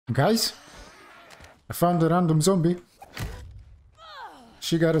Guys, I found a random zombie.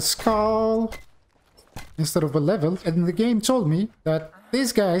 She got a skull instead of a level, and the game told me that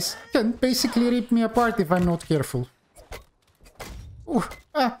these guys can basically rip me apart if I'm not careful. Ooh,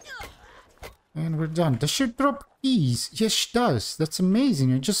 ah. And we're done. Does she drop keys? Yes, she does. That's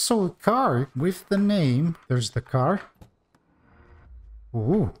amazing. I just saw a car with the name. There's the car.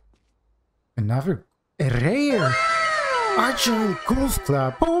 Ooh. Another. A rare. Agile golf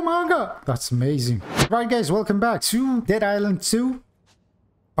club. Oh my god. That's amazing. Right, guys. Welcome back to Dead Island 2.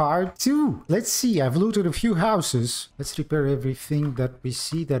 Part 2. Let's see. I've looted a few houses. Let's repair everything that we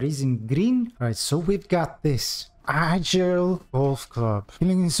see that is in green. Alright, so we've got this. Agile Golf Club.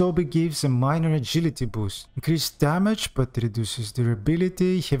 Killing a zombie gives a minor agility boost. Increased damage but reduces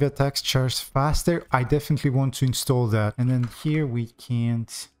durability. Heavy attacks charge faster. I definitely want to install that. And then here we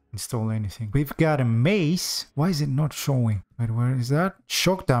can't install anything. We've got a mace. Why is it not showing? Wait, where is that?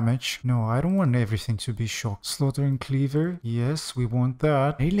 Shock damage. No, I don't want everything to be shocked. Slaughtering cleaver. Yes, we want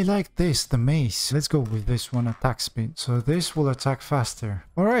that. I really like this, the mace. Let's go with this one, attack speed. So this will attack faster.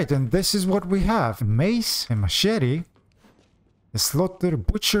 Alright, and this is what we have. A mace, a machete, a slaughter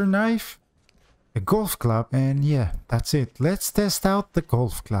butcher knife, a golf club, and yeah, that's it. Let's test out the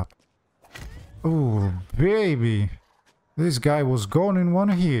golf club. Oh, baby. This guy was gone in one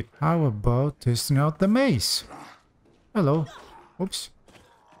hit. How about testing out the mace? Hello. Oops.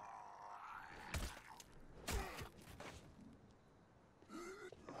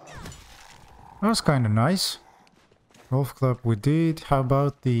 That's kind of nice. Golf club we did. How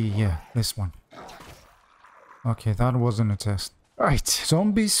about the... yeah, this one. Okay, that wasn't a test. Right.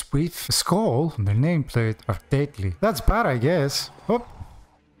 Zombies with a skull on their nameplate are deadly. That's bad, I guess. Oh.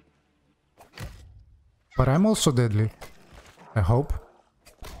 But I'm also deadly. I hope.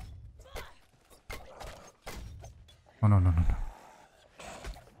 Oh, no, no, no,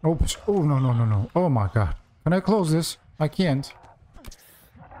 no. Oops. Oh, no, no, no, no. Oh, my God. Can I close this? I can't.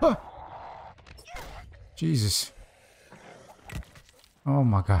 Ah. Jesus. Oh,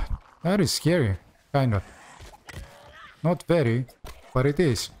 my God. That is scary. Kind of. Not very, but it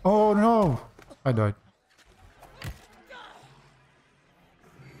is. Oh, no. I died.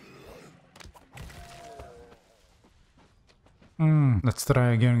 Let's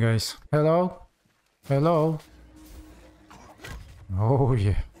try again, guys. Hello? Hello? Oh,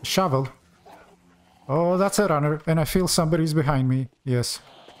 yeah. Shovel. Oh, that's a runner. And I feel somebody's behind me. Yes.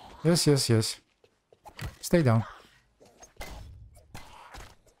 Yes, yes, yes. Stay down.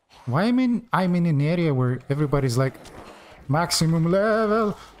 Why I'm in an area where everybody's like maximum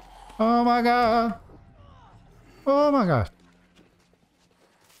level. Oh my god. Oh my god.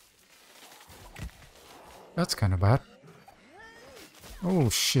 That's kind of bad. Oh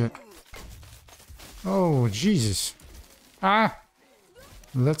shit. Oh Jesus. Ah.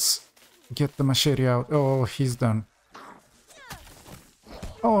 Let's get the machete out. Oh, he's done.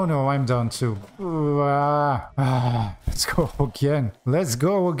 Oh no, I'm done too. Let's go again. Let's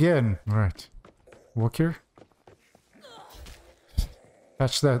go again. Right. Walker.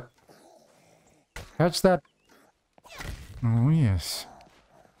 Catch that. Catch that. Oh yes.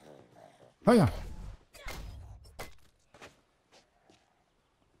 Oh yeah.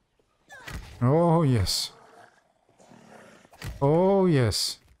 Oh yes. Oh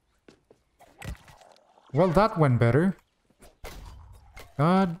yes. Well, that went better.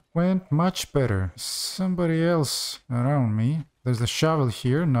 That went much better. Somebody else around me. There's the shovel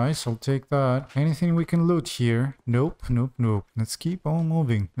here. Nice, I'll take that. Anything we can loot here? Nope, nope, nope. Let's keep on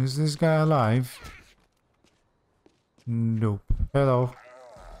moving. Is this guy alive? Nope. Hello.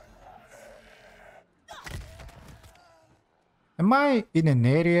 Am I in an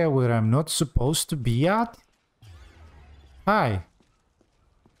area where I'm not supposed to be at? Hi.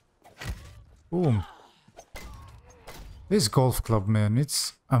 Boom. This golf club, man,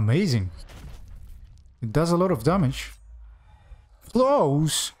 it's amazing. It does a lot of damage.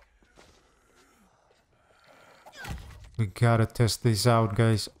 Close. We gotta test this out,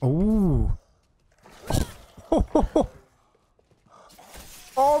 guys. Oh.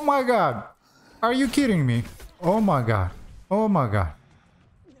 Oh my god. Are you kidding me? Oh my god. Oh my god.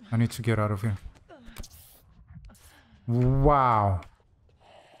 I need to get out of here. Wow.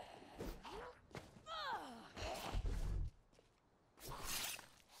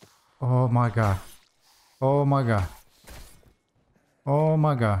 Oh my god. Oh my god. Oh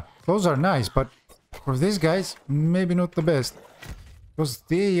my god. Those are nice, but for these guys, maybe not the best. Because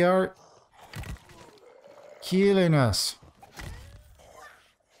they are killing us.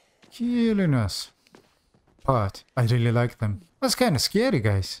 Killing us. But I really like them. That's kind of scary,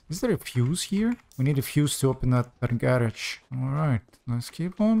 guys. Is there a fuse here? We need a fuse to open that garage. Alright, let's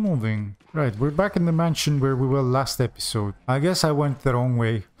keep on moving. Right, we're back in the mansion where we were last episode. I guess I went the wrong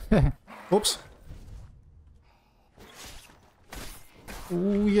way. Oops.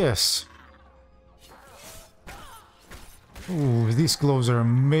 Oh, yes. Oh, these clothes are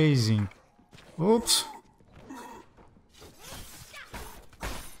amazing. Oops.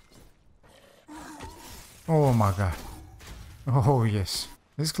 Oh my god. Oh yes.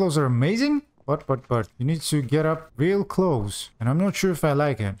 These clothes are amazing. But you need to get up real close. And I'm not sure if I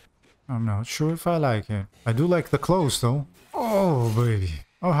like it. I'm not sure if I like it. I do like the clothes though. Oh baby.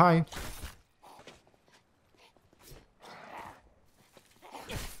 Oh hi.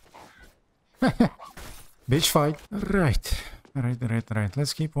 Bitch fight. Right. Right.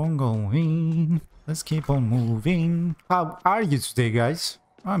 Let's keep on going. Let's keep on moving. How are you today, guys?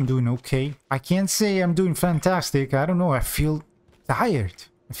 I'm doing okay. I can't say I'm doing fantastic. I don't know. I feel tired.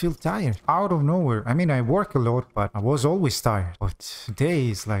 I feel tired. Out of nowhere. I mean, I work a lot, but I was always tired. But today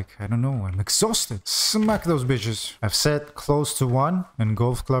is like, I don't know. I'm exhausted. Smack those bitches. I've set close to 1 and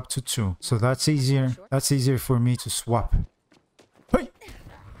golf club to 2. So that's easier. That's easier for me to swap. Hey!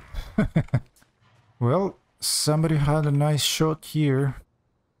 Well, somebody had a nice shot here.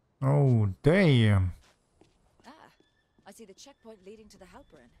 Oh, damn. I see the checkpoint leading to the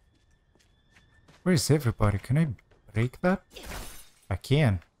helper inn. Where's everybody? Can I break that? I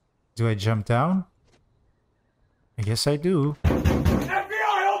can. Do I jump down? I guess I do.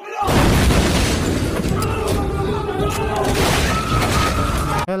 FBI, open up!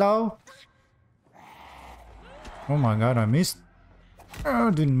 Hello? Oh my god, I missed.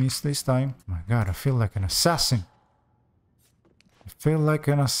 Oh, didn't miss this time. Oh my god, I feel like an assassin. I feel like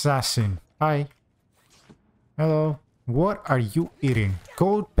an assassin. Hi. Hello. What are you eating?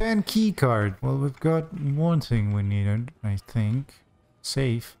 Gold pen key card. Well, we've got one thing we needed, I think.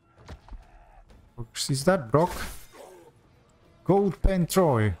 Safe. Is that Brock? Gold pen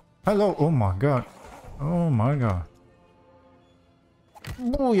Troy. Hello. Oh my god. Oh my god.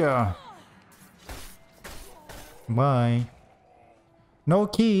 Booyah. Bye. No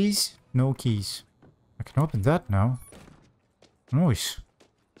keys. No keys. I can open that now. Nice.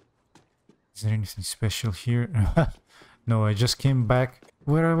 Is there anything special here? No, I just came back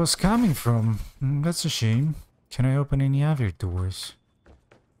where I was coming from. That's a shame. Can I open any other doors?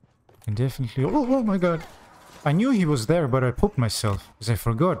 I can definitely... Oh my god. I knew he was there, but I pooped myself. Because I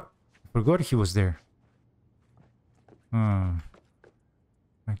forgot. I forgot he was there. I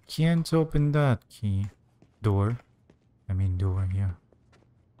can't open that key. Door. I mean door, yeah.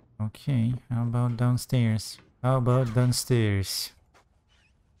 Okay, how about downstairs? How about downstairs?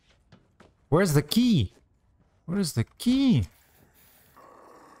 Where's the key? Where's the key?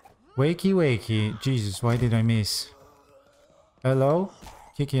 Wakey wakey. Jesus, why did I miss? Hello?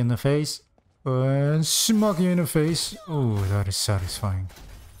 Kick you in the face. And smack you in the face. Oh, that is satisfying.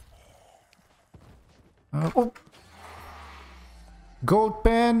 Oh. Gold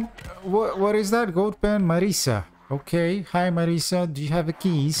pen. What is that? Gold pen? Marisa. Okay. Hi, Marisa. Do you have the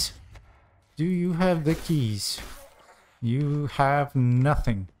keys? Do you have the keys? You have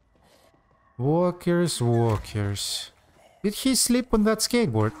nothing. Walkers. Did he sleep on that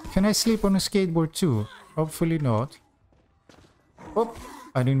skateboard? Can I sleep on a skateboard too? Hopefully not. Oh,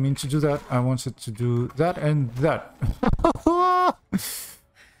 I didn't mean to do that. I wanted to do that and that.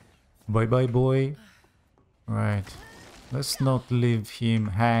 Bye bye, boy. Right. Let's not leave him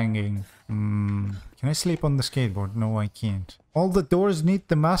hanging. Can I sleep on the skateboard? No, I can't. All the doors need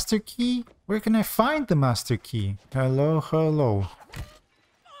the master key? Where can I find the master key? Hello.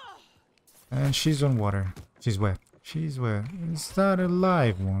 And she's on water. She's wet. She's wet. Is that a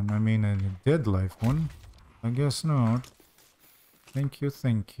live one? I mean, a dead live one? I guess not. Thank you.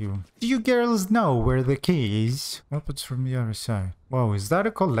 Do you girls know where the key is? Weapons from the other side. Wow, is that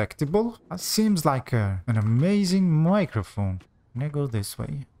a collectible? That seems like an amazing microphone. Can I go this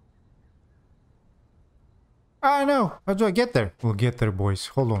way? Ah, no. How do I get there? We'll get there, boys.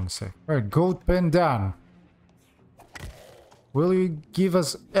 Hold on a sec. Alright, gold pen down. Will you give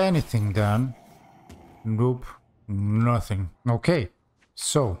us anything, Dan? Nope. Nothing. Okay.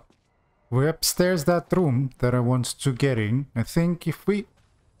 So, we're upstairs that room that I want to get in. I think if we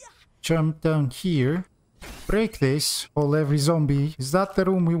jump down here, break this, pull every zombie. Is that the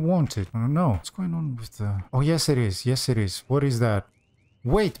room we wanted? I don't know. What's going on with the... Oh, yes it is. Yes it is. What is that?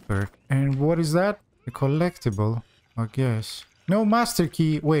 Wait, Bert. And what is that? A collectible, I guess. No master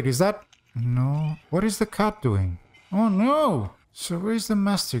key. Wait, is that... No. What is the cat doing? Oh no! So where's the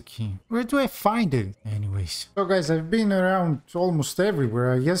master key? Where do I find it? Anyways. So guys, I've been around almost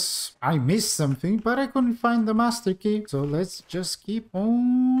everywhere. I guess I missed something, but I couldn't find the master key. So let's just keep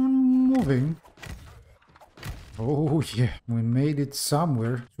on moving. Oh yeah, we made it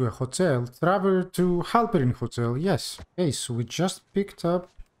somewhere to a hotel. Travel to Halperin Hotel, yes. Okay, so we just picked up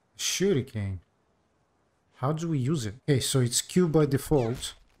shuriken. How do we use it? Okay, so it's Q by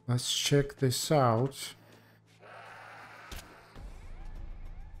default. Let's check this out.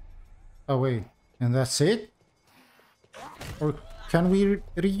 Oh wait, and that's it? Or can we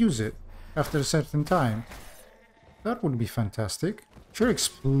reuse it after a certain time? That would be fantastic. Sure,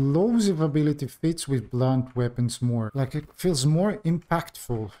 explosive ability fits with blunt weapons more. Like, it feels more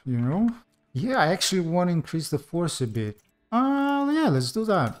impactful, you know? Yeah, I actually want to increase the force a bit. Yeah, let's do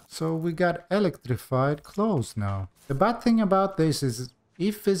that. So we got electrified clothes now. The bad thing about this is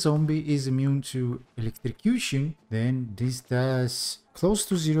if a zombie is immune to electrocution, then this does close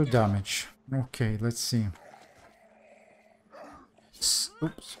to 0 damage. Okay, let's see.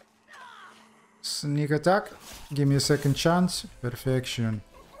 Oops. Sneak attack. Give me a second chance. Perfection.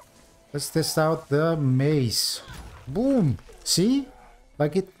 Let's test out the mace. Boom! See?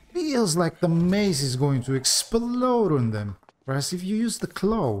 Like, it feels like the mace is going to explode on them. Whereas if you use the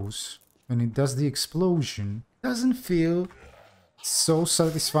claws, when it does the explosion, it doesn't feel so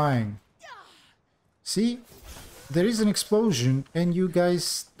satisfying. See? There is an explosion and you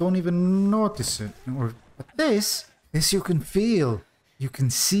guys don't even notice it. But this you can feel. You can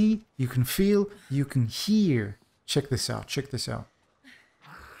see, you can feel, you can hear. Check this out, check this out.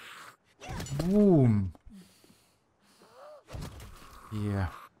 Boom. Yeah,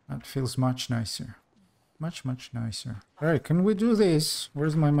 that feels much nicer. Much nicer. Alright, can we do this?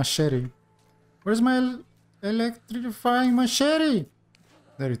 Where's my machete? Where's my electrifying machete?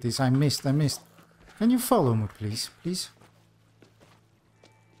 There it is, I missed. Can you follow me, please? Please?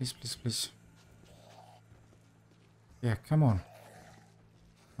 Please. Yeah, come on.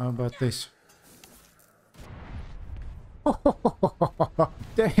 How about this?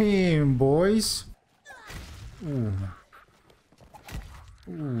 Damn, boys. Ooh.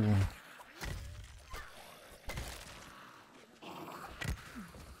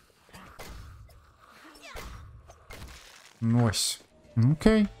 Nice.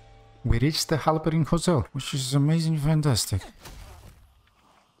 Okay. We reached the Halperin Hotel, which is amazing, fantastic.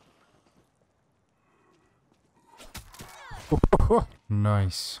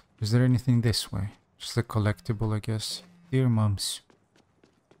 Nice. Is there anything this way? Just a collectible, I guess. Dear mums.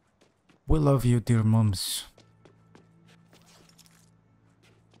 We love you, dear mums.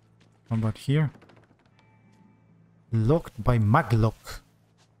 How about here? Locked by maglock.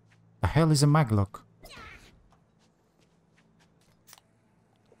 The hell is a maglock?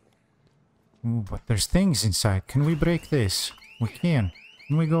 Ooh, but there's things inside. Can we break this? We can.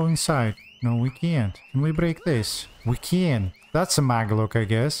 Can we go inside? No, we can't. Can we break this? We can. That's a maglock, I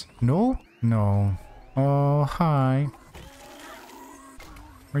guess. No? No. Oh, hi.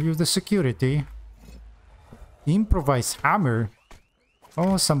 Are you the security? Improvised hammer?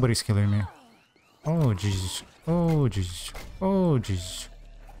 Oh, somebody's killing me. Oh, Jesus. Oh, Jesus. Oh, Jesus.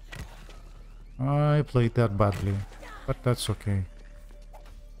 I played that badly. But that's okay.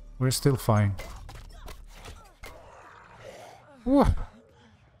 We're still fine. Ooh.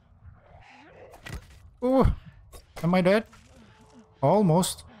 Ooh. Am I dead?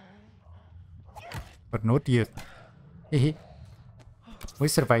 Almost. But not yet. Hehe. We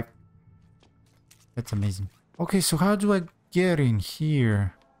survived. That's amazing. Okay, so how do I get in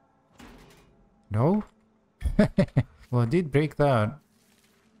here? No? Well, I did break that.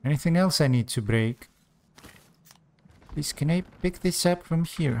 Anything else I need to break? Please, can I pick this up from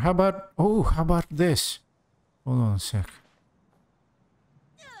here? How about... Oh, how about this? Hold on a sec.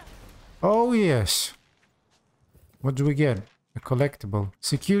 Oh, yes. What do we get? A collectible.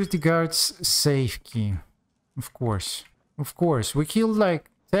 Security guard's safe key. Of course. Of course. We killed like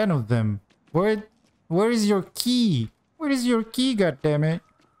 10 of them. Where is your key? Where is your key, goddammit?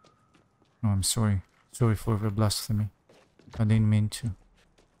 Oh, I'm sorry. Sorry for the blasphemy. I didn't mean to.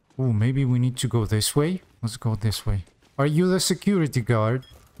 Oh, maybe we need to go this way? Let's go this way. Are you the security guard?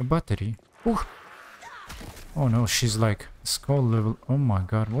 A battery. Oh. Oh no, she's like skull level. Oh my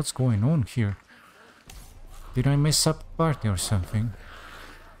god, what's going on here? Did I mess up a party or something?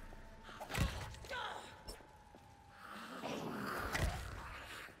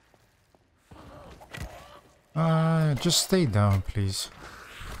 Just stay down, please.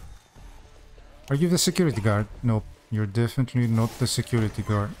 Are you the security guard? Nope, you're definitely not the security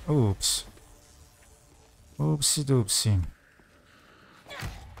guard. Oops. Oopsie doopsie.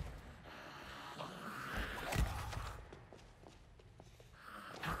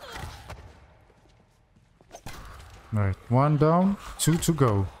 Alright, one down, two to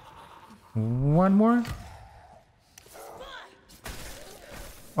go. One more.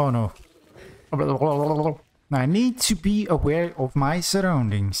 Oh no. I need to be aware of my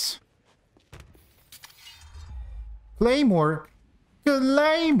surroundings. Claymore!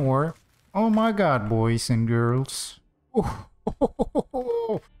 Claymore! Oh my god, boys and girls. Oh.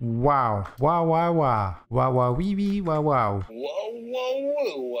 Wow. Wow, wow, wow. Wow, wow, wee, wee, wow, wow. Whoa,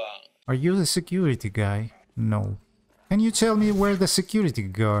 whoa, whoa. Are you the security guy? No. Can you tell me where the security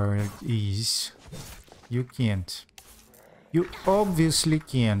guard is? You can't. You obviously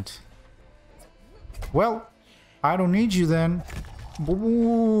can't. Well, I don't need you then.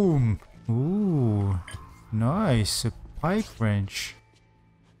 Boom! Ooh, nice. A pipe wrench.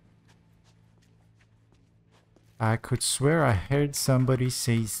 I could swear I heard somebody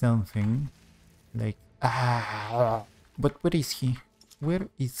say something. Like, ah. But where is he? Where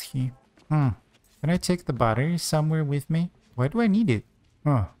is he? Can I take the battery somewhere with me? Why do I need it?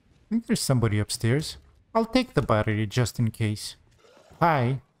 I think there's somebody upstairs. I'll take the battery just in case.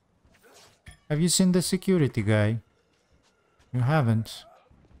 Hi. Have you seen the security guy? You haven't.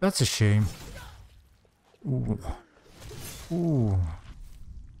 That's a shame. Ooh. Ooh.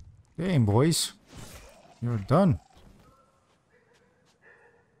 Damn, boys. You're done.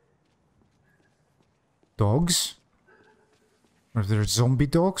 Dogs? Are there zombie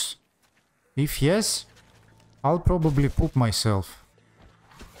dogs? If yes, I'll probably poop myself.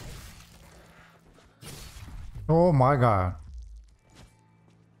 Oh my god.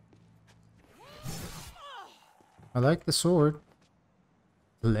 I like the sword.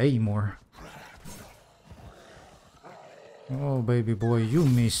 Claymore. Oh baby boy, you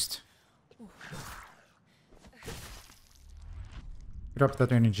missed. Grab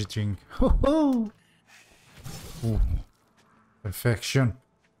that energy drink. Ho ho! Ooh. Perfection.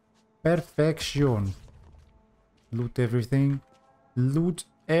 Perfection. Loot everything. Loot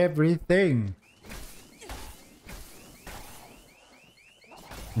everything.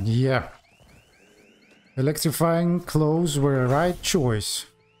 Yeah. Electrifying clothes were a right choice.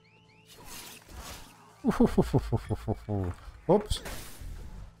 Oops.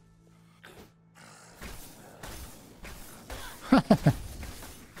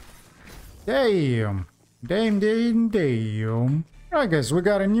 Damn. Damn. I guess we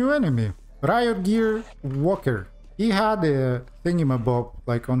got a new enemy. Riot Gear Walker. He had a thingamabob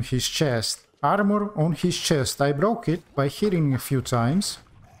like on his chest. Armor on his chest. I broke it by hitting a few times.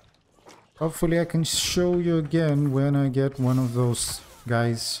 Hopefully I can show you again when I get one of those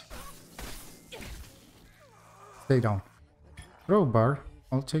guys. Stay down. Crowbar.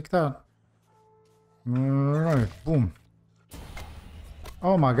 I'll take that. Alright, boom.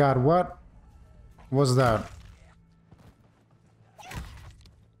 Oh my god, what was that?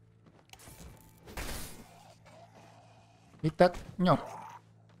 Eat that? No.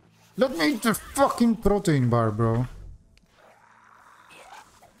 Let me eat the fucking protein bar, bro.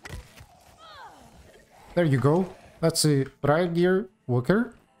 There you go. That's a riot gear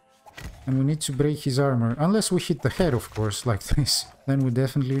walker. And we need to break his armor. Unless we hit the head, of course, like this. Then we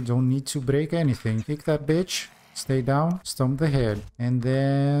definitely don't need to break anything. Kick that bitch. Stay down. Stomp the head. And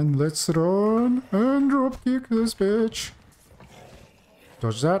then let's run and drop kick this bitch.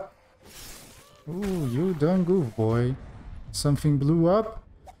 Dodge that. Ooh, you done goof, boy. Something blew up.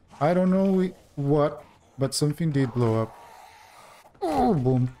 I don't know what, but something did blow up. Oh,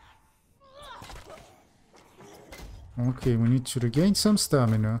 boom. Okay, we need to regain some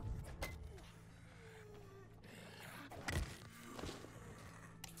stamina.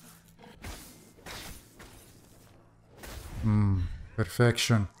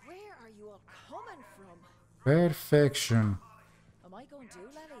 Perfection. Where are you all coming from? Perfection. Am I going to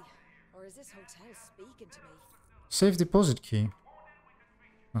Lily? Or is this hotel speaking to me? Safe deposit key.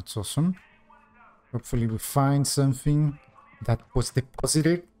 That's awesome. Hopefully we find something that was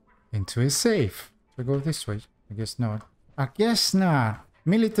deposited into a safe. So go this way. I guess not. I guess not.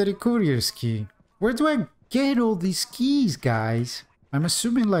 Military courier's key. Where do I get all these keys, guys? I'm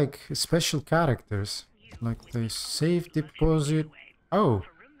assuming like special characters. Like the safe deposit. Oh.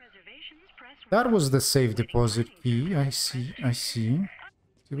 That was the safe deposit key. I see. I see.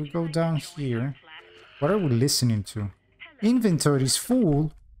 Do we go down here? What are we listening to? Inventory's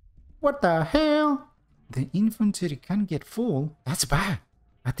full. What the hell? The inventory can get full? That's bad.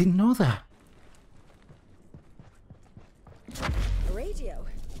 I didn't know that. Radio.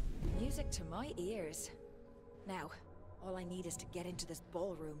 Music to my ears. Now, all I need is to get into this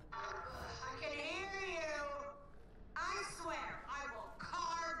ballroom. I can hear you. I swear I will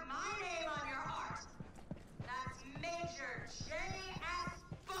carve my name on your heart. That's Major J.S.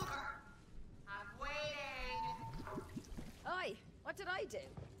 Booker. I'm waiting. I do?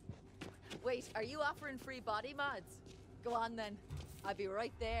 Wait, are you offering free body mods? Go on then. I'll be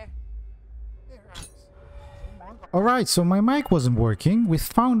right there. Alright, so my mic wasn't working. We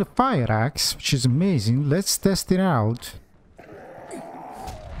found a fire axe, which is amazing. Let's test it out.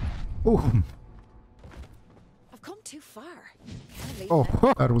 Oh, I've come too far. Can't leave oh,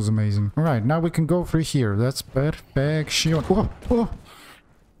 now. that was amazing. Alright, now we can go through here. That's perfection. Oh, oh.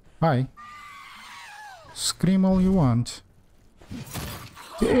 Hi. Scream all you want.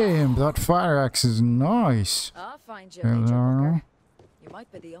 Damn, that fire axe is nice. I'll find you, Hello. Major Booker. You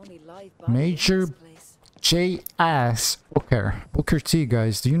might be the only live body Major in this place. J.S. Booker. Booker T,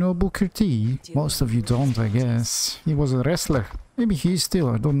 guys. Do you know Booker T? Most of you don't, I guess. He was a wrestler. Maybe he is still,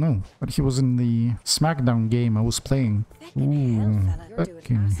 I don't know. But he was in the SmackDown game I was playing. Ooh,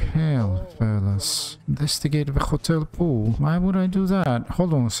 fucking hell, fellas. Investigate the hotel pool. Why would I do that?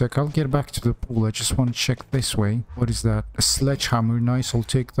 Hold on a sec, I'll get back to the pool. I just want to check this way. What is that? A sledgehammer. Nice, I'll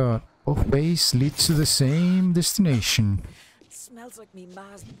take that. Both ways lead to the same destination. Smells like me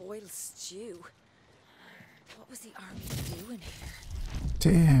ma's boiled stew. What was the army doing here?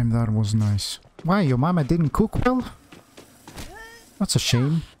 Damn, that was nice. Why, your mama didn't cook well? That's a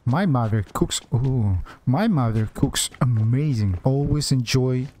shame. My mother cooks... Oh, my mother cooks amazing. Always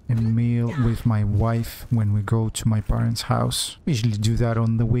enjoy a meal with my wife when we go to my parents' house. We usually do that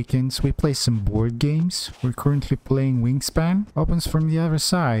on the weekends. We play some board games. We're currently playing Wingspan. Opens from the other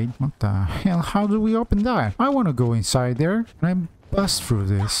side. What the hell? How do we open that? I want to go inside there. Can I bust through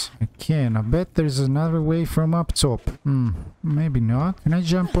this? I can. I bet there's another way from up top. Maybe not. Can I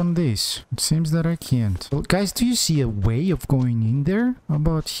jump on this? It seems that I can't. Well, guys, do you see a way of going in there? How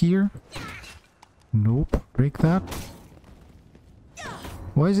about here? Nope. Break that.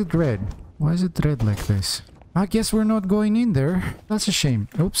 Why is it red? Why is it red like this? I guess we're not going in there. That's a shame.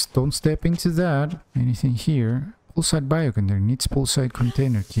 Oops, don't step into that. Anything here? Poolside biocontainer. Needs poolside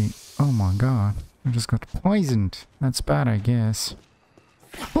container key. Oh my god. I just got poisoned. That's bad, I guess.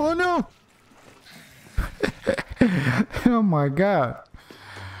 Oh no! Oh my god.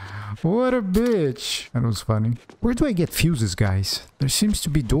 What a bitch. That was funny. Where do I get fuses, guys? There seems to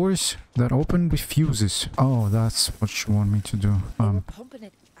be doors that open with fuses. Oh, that's what you want me to do. They were pumping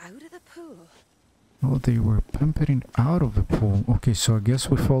it out of the pool. Oh, they were pumping it out of the pool. Okay, so I guess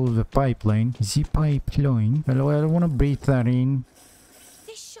we follow the pipeline. The pipeline. Hello, I don't want to breathe that in.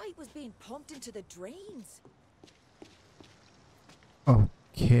 This shite was being pumped into the drains.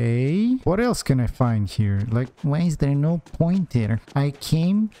 Okay. What else can I find here? Like, why is there no pointer? I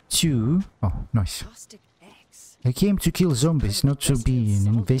came to... Oh, nice. Caustic X. I came to kill zombies, not to be an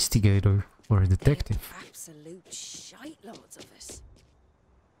investigator or a detective. Absolute shite loads of us.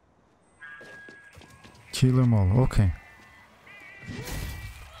 Kill them all. Okay.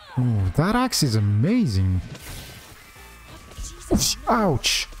 Oh, that axe is amazing. Jesus.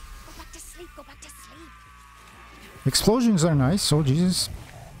 Ouch. Go back to sleep. Go back to sleep. Explosions are nice. Oh, Jesus.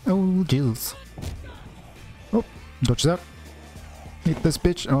 Oh, Jesus. Oh, dodge that. Hit this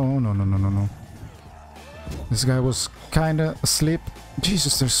bitch. Oh, no, no, no, no, no. This guy was kinda asleep.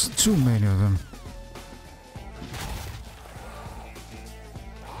 Jesus, there's too many of them.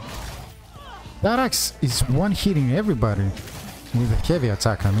 That axe is one-hitting everybody. With a heavy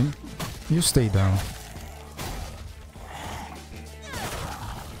attack, I mean. You stay down.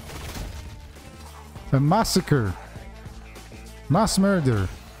 A massacre. Mass murder.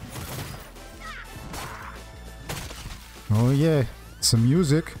 Oh yeah, some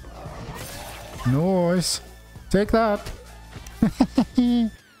music. Noise. Take that.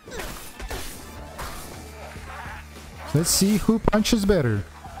 Let's see who punches better.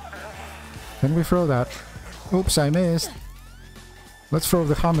 Can we throw that? Oops, I missed. Let's throw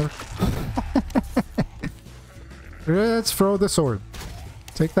the hammer. Let's throw the sword.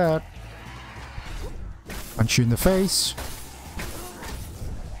 Take that. Punch you in the face.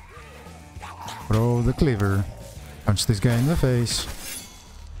 Throw the cleaver. Punch this guy in the face.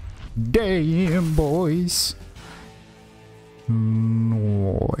 Damn, boys.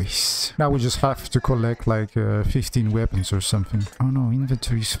 Nice. Now we just have to collect like 15 weapons or something. Oh no,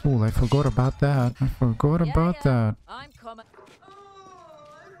 inventory is full. I forgot about that. I forgot about that. I'm coming.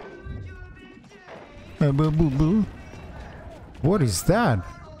 Boo boo boo. What is that?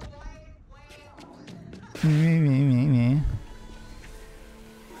 Did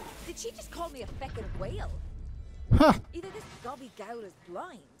she just call me a feckin' whale? Ha! Either this gobby gal is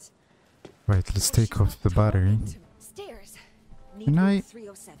blind. Right, let's take off the battery. Stairs. Can I- Need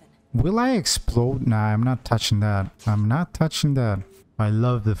 307. Will I explode? Nah, I'm not touching that. I'm not touching that. I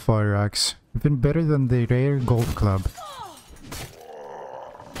love the fire axe. Even better than the rare golf club.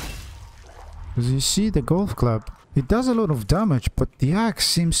 Because you see, the golf club It does a lot of damage, but the axe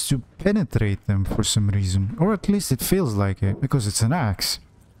seems to penetrate them for some reason. Or at least it feels like it, because it's an axe.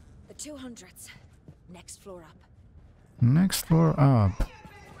 The 200s. Next floor up. Next floor up.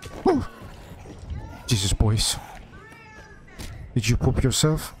 Oh! Jesus, boys. Did you poop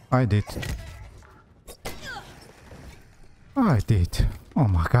yourself? I did. I did. Oh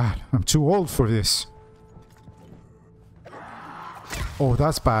my god, I'm too old for this. Oh,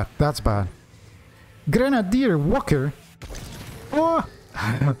 that's bad. That's bad. Grenadier Walker. Oh,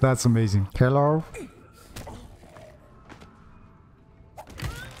 that's amazing. Hello.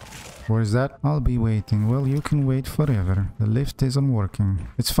 What is that? I'll be waiting. Well, you can wait forever. The lift isn't working.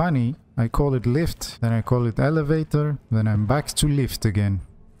 It's funny. I call it lift, then I call it elevator, then I'm back to lift again.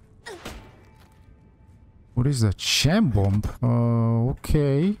 What is that? Sham bomb?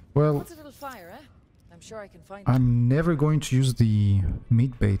 Okay. Well, What's a little fire, eh? I'm sure I can find it. I'm never going to use the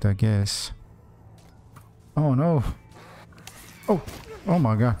meat bait, I guess. Oh no. Oh, oh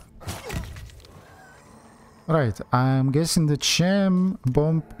my god. Right, I'm guessing the sham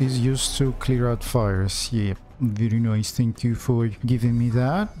bomb is used to clear out fires. Yeah, very nice. Thank you for giving me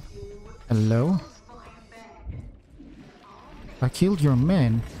that. Hello? I killed your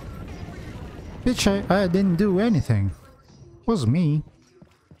man. Bitch, I didn't do anything. It was me.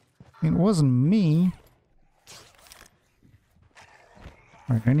 It wasn't me.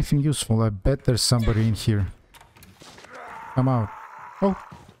 Alright, anything useful? I bet there's somebody in here. Come out. Oh,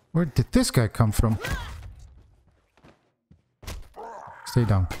 where did this guy come from? Stay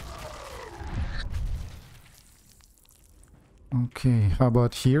down. Okay, how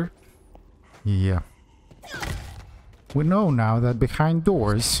about here? Yeah. We know now that behind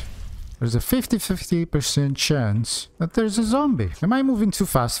doors, there's a 50-50% chance that there's a zombie. Am I moving too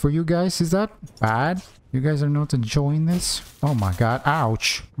fast for you guys? Is that bad? You guys are not enjoying this? Oh my god,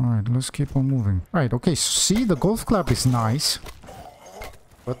 ouch. Alright, let's keep on moving. Right, okay, so see, the golf club is nice.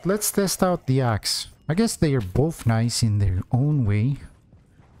 But let's test out the axe. I guess they are both nice in their own way.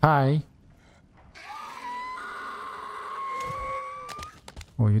 Hi.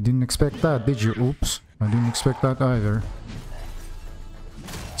 Oh, you didn't expect that, did you? Oops. I didn't expect that either.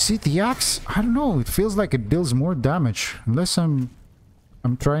 See, the axe, I don't know, it feels like it deals more damage. Unless I'm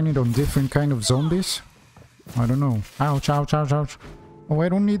trying it on different kind of zombies. I don't know. Ouch, ouch, ouch, ouch. Oh, I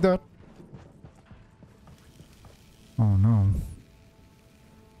don't need that. Oh no.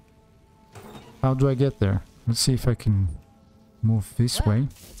 How do I get there? Let's see if I can move this way.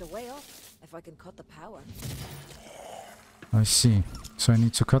 It's a way off if I can cut the power. I see. So I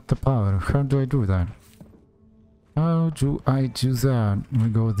need to cut the power. How do I do that? How do I do that? We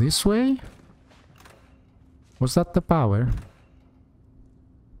go this way? Was that the power?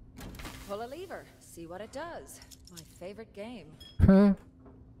 Pull a lever. See what it does. My favorite game. Huh?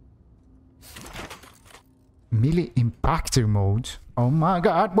 Melee impactor mode. Oh my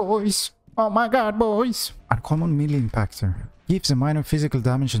god, boys! Oh my god, boys! Uncommon melee impactor. Gives a minor physical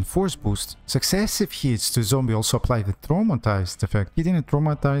damage and force boost. Successive hits to zombie also apply the traumatized effect. Hitting a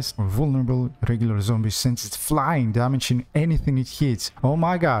traumatized or vulnerable regular zombie sends it flying, damaging anything it hits. Oh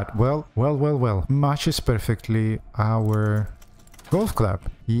my god. Well. Matches perfectly our golf club.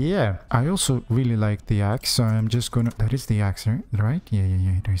 Yeah. I also really like the axe, so I'm just gonna... That is the axe, right?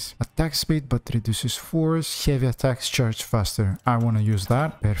 Yeah, it is. Attack speed, but reduces force. Heavy attacks charge faster. I want to use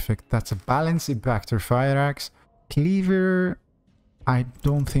that. Perfect. That's a balanced impactor fire axe. Cleaver, I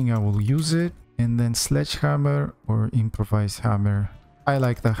don't think I will use it. And then sledgehammer or improvised hammer. I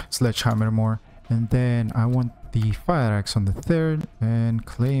like the sledgehammer more. And then I want the fire axe on the third and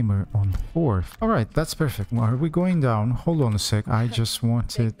claymore on the fourth. All right, that's perfect. Well, are we going down? Hold on a sec. I just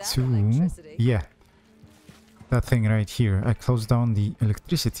wanted to... Yeah. That thing right here. I closed down the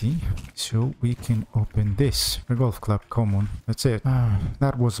electricity so we can open this. The golf club, come on. That's it.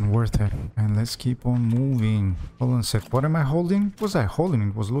 That wasn't worth it. And let's keep on moving. Hold on a sec. What am I holding? What was I holding?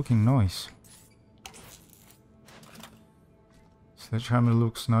 It was looking nice. Sledgehammer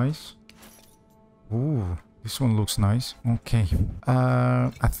looks nice. Ooh, this one looks nice. Okay.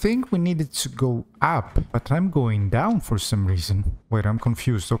 I think we needed to go up, but I'm going down for some reason. Wait, I'm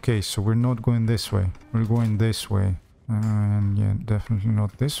confused. Okay, so we're not going this way. We're going this way. And yeah, definitely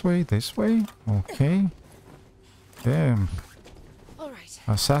not this way. This way? Okay. Damn. All right.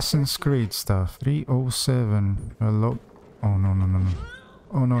 Assassin's Creed stuff. 307. Hello. Oh, no.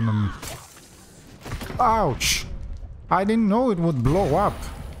 Oh, no. Ouch! I didn't know it would blow up.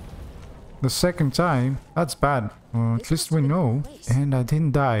 The second time. That's bad. Well, at least we know. And I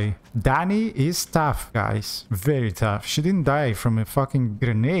didn't die. Danny is tough, guys. Very tough. She didn't die from a fucking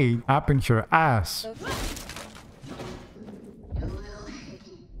grenade up in her ass.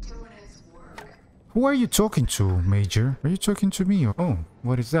 Who are you talking to, Major? Are you talking to me? Oh,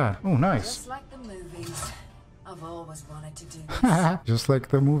 what is that? Oh, nice. Just like the movies. I've always wanted to do this. Just like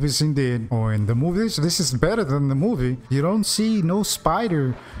the movies indeed. Oh, in the movies, this is better than the movie. You don't see no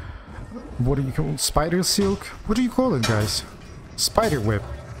spider. What do you call spider silk? What do you call it, guys? Spider web.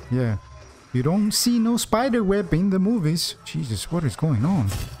 Yeah. You don't see no spider web in the movies. Jesus, what is going on?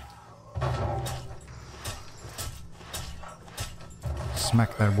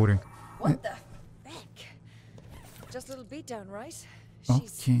 Smack that booty. What the heck? Just a little beatdown, right?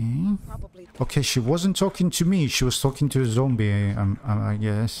 Okay. Probably. Okay, she wasn't talking to me. She was talking to a zombie, I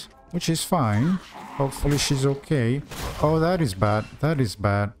guess. Which is fine. Hopefully she's okay. Oh, that is bad. That is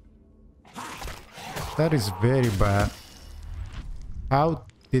bad. That is very bad. How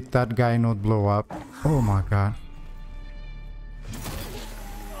did that guy not blow up? Oh my god.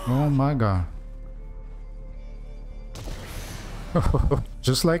 Oh my god.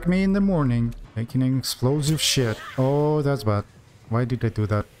 Just like me in the morning, making an explosive shit. Oh, that's bad. Why did I do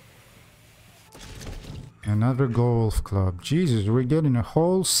that? Another golf club. Jesus, we're getting a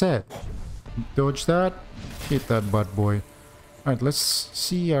whole set. Dodge that. Hit that butt boy. Alright, let's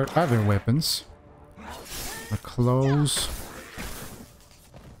see our other weapons. Our clothes.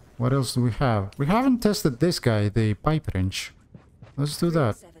 What else do we have? We haven't tested this guy, the pipe wrench. Let's do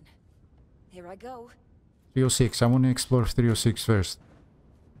that. 307. Here I go. 306. I want to explore 306 first.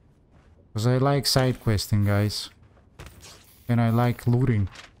 Because I like side questing, guys. And I like looting.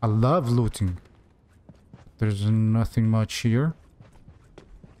 I love looting. There's nothing much here.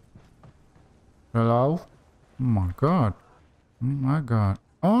 Hello? Oh my god. Oh my god.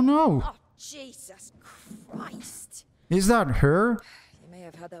 Oh no! Oh, Jesus Christ. Is that her? You may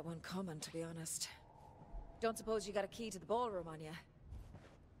have had that one coming, to be honest. Don't suppose you got a key to the ballroom on you?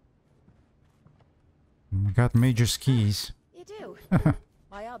 I got major skis. You do?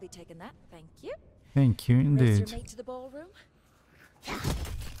 Why, I'll be taking that. Thank you. Thank you Race indeed. your mate to the ballroom?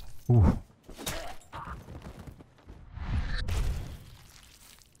 Ooh.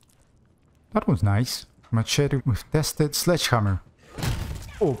 That was nice. Machete with tested sledgehammer.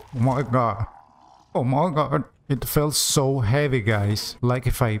 Oh my god. Oh my god. It felt so heavy, guys. Like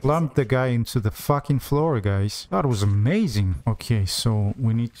if I plumped the guy into the fucking floor, guys. That was amazing. Okay, so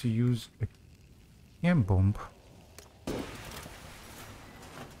we need to use a chem bomb.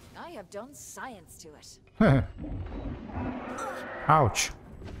 I have done science to it. Ouch.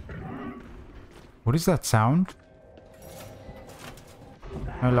 What is that sound?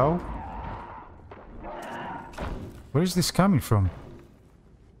 Hello? Where is this coming from?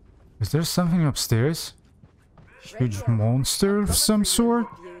 Is there something upstairs? Huge monster of some sort?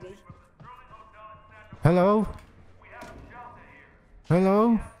 Beauty. Hello?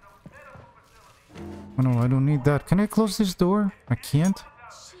 Hello? Oh no, I don't need that. Can I close this door? I can't?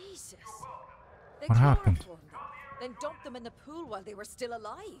 Jesus. They What happened? chloroformed them, then dumped them in the pool while they were still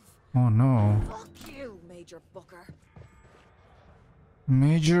alive. Oh no. Fuck you, Major Booker.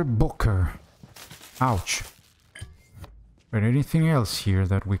 Major Booker. Ouch. But anything else here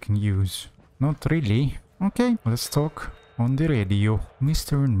that we can use? Not really. Okay, let's talk on the radio.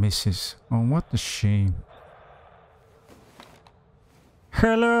 Mr. and Mrs. Oh, what a shame.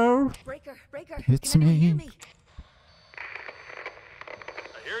 Hello? Breaker, Breaker. It's can anyone hear me.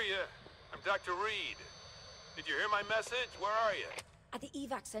 I hear you. I'm Dr. Reed. Did you hear my message? Where are you? At the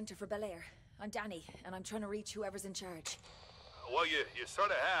evac center for Bel Air. I'm Danny, and I'm trying to reach whoever's in charge. Well, you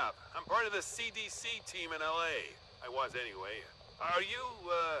sort of have. I'm part of the CDC team in LA. I was anyway. Are you,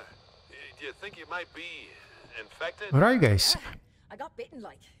 do you think you might be infected? Alright, guys. I got bitten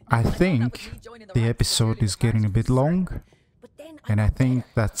like. I thought that think was me joining the ranks of episode the is getting a bit Berserk. long. But then And I got think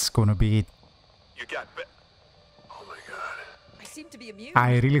better. that's gonna be it. You got bit. Oh my god. I seem to be immune.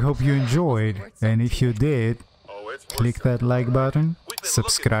 I really hope you enjoyed. And if you did, Oh, it's click that like button,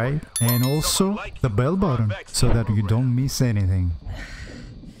 subscribe, and also the bell button so that you don't miss anything.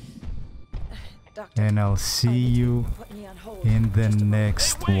 Doctor, And I'll see you putting you on hold. in the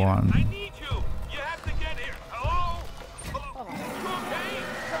next Hey, wait, I one. need you. You have to get here. Hello? Hello? You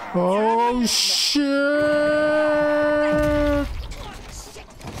okay? Oh shit!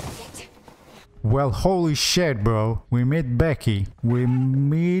 Well, holy shit, bro. We meet Becki. We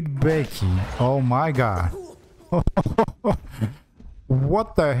meet Becki. Oh my god.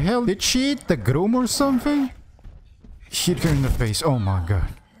 What the hell? Did she eat the groom or something? Hit her in the face. Oh my god.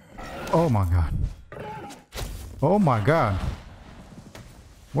 Oh my god. Oh my god.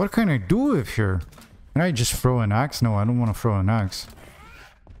 What can I do with her? Can I just throw an axe? No, I don't want to throw an axe.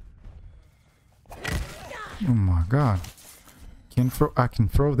 Oh my god. I can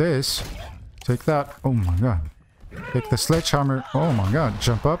throw this. Take that. Oh my god. Take the sledgehammer. Oh my god.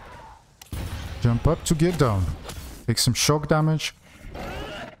 Jump up. Jump up to get down. Take some shock damage.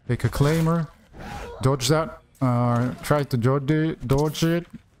 Take a claimer. Dodge that. Try to dodge it. Dodge it.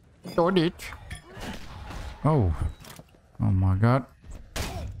 Dodge it. Oh. Oh my god.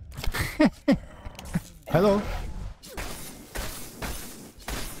 Hello.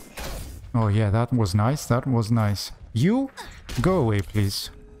 Oh yeah, that was nice. That was nice. You go away, please.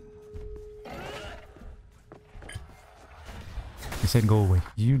 I said go away.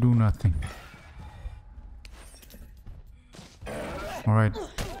 You do nothing. Alright,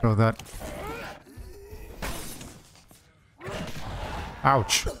 throw that.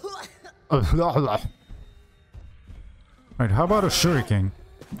 Ouch. Right, how about a shuriken?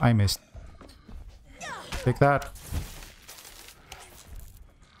 I missed. Take that.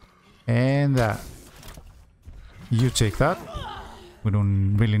 And that. You take that. We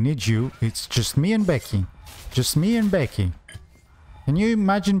don't really need you. It's just me and Becki. Just me and Becki. Can you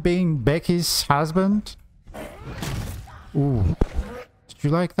imagine being Becky's husband? Ooh. Did you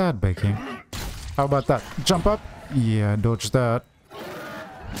like that, Becki? How about that? Jump up. Yeah, dodge that.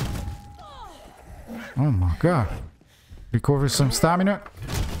 Oh my god. Recover some stamina.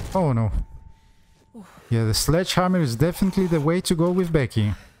 Oh no. Yeah, the sledgehammer is definitely the way to go with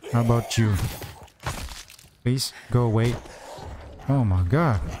Becki. How about you? Please, go away. Oh my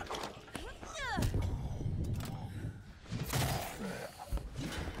god.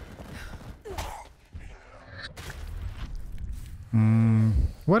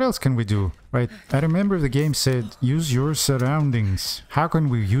 What else can we do? Right, I remember the game said use your surroundings. How can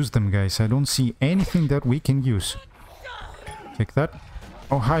we use them, guys? I don't see anything that we can use. Take that.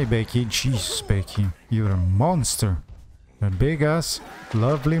 Oh, hi, Becki. Jeez, Becki. You're a monster. A big ass,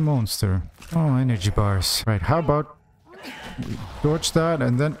 lovely monster. Oh, energy bars. Right, how about we dodge that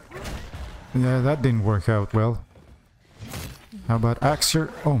and then... Yeah, that didn't work out well. How about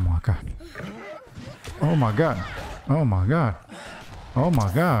Axer? Oh my god. Oh my god. Oh my god. Oh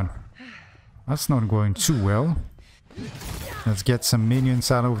my god. That's not going too well. Let's get some minions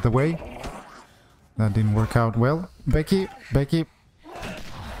out of the way. That didn't work out well. Becki, Becki.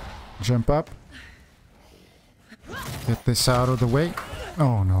 Jump up. Get this out of the way.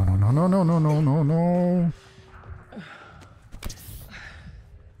 Oh no no no no no no no no no.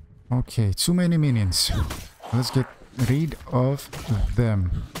 Okay, too many minions. Let's get rid of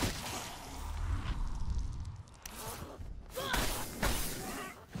them.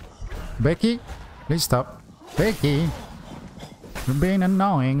 Becki, please stop. Becki, you're being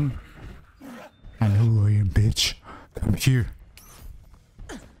annoying. I know who I am, bitch. Come here.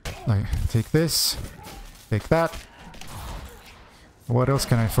 Like, take this. Take that. What else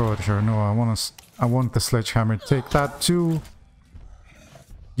can I throw at her? No, I want the sledgehammer. Take that too.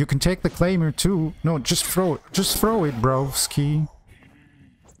 You can take the claimer too. No, just throw it. Just throw it, broski.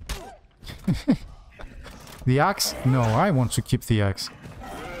 The axe? No, I want to keep the axe.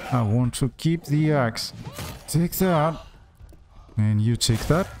 I want to keep the axe. Take that. And you take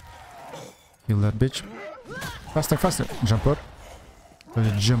that. Kill that bitch. Faster, faster. Jump up.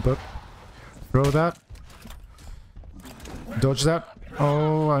 Jump up. Throw that. Dodge that.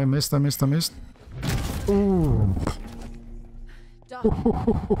 Oh, I missed, I missed, I missed. Ooh. Doc, you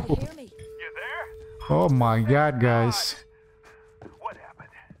hear me? You there? Oh my god, guys. What happened?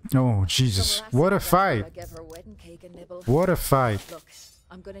 Oh, Jesus. What a fight. I gave her wedding cake and nibble. What a fight. Look,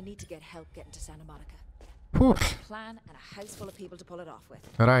 I'm gonna need to get help getting to Santa Monica. Whew. Plan and a house full of people to pull it off with.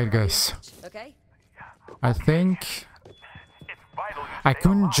 Right, guys. Okay? I think It's vital you I stay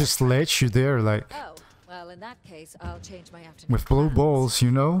couldn't alive. just let you there, like, Oh, well, in that case, I'll change my afternoon. with blue plans. balls,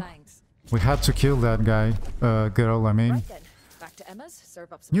 you know? Thanks. We had to kill that guy. Girl, I mean. Right then, back to Emma's.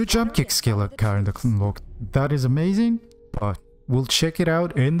 Serve up some New jump pottery kick and skill follow at the Karen the troops. Unlocked. That is amazing, but we'll check it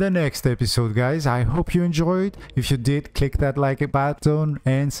out in the next episode, guys. I hope you enjoyed. If you did, click that like button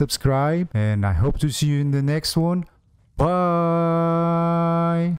and subscribe. And I hope to see you in the next one. Bye!